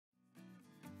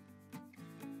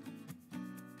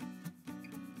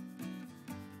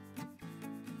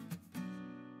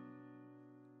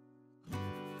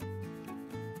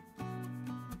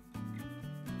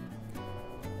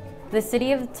The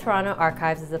City of Toronto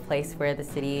Archives is a place where the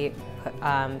city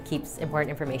keeps important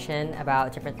information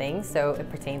about different things. So it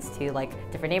pertains to like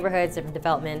different neighborhoods, different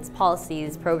developments,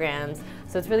 policies, programs.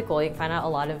 So it's really cool. You can find out a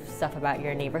lot of stuff about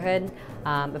your neighborhood,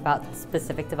 about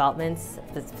specific developments,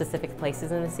 specific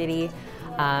places in the city,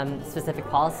 specific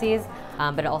policies,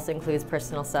 but it also includes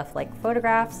personal stuff like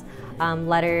photographs,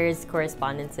 letters,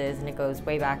 correspondences, and it goes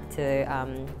way back to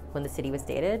when the city was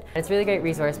dated. It's a really great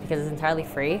resource because it's entirely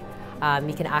free.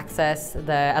 You can access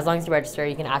as long as you register,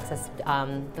 you can access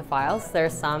the files. There are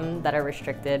some that are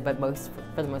restricted, but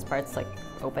for the most part, it's like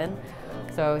open.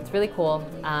 So it's really cool.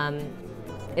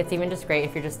 It's even just great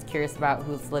if you're just curious about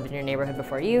who's lived in your neighborhood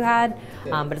before you had,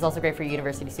 but it's also great for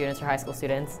university students or high school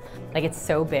students. Like, it's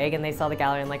so big, and they saw the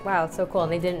gallery and like, wow, it's so cool.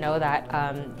 And they didn't know that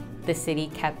the city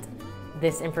kept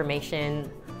this information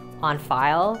on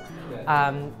file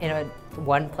in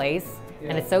one place,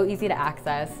 and it's so easy to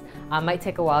access. Might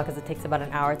take a while because it takes about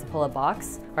an hour to pull a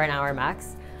box, or an hour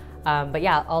max. But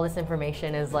yeah, all this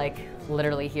information is like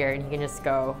literally here, and you can just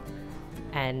go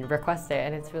and request it,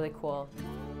 and it's really cool.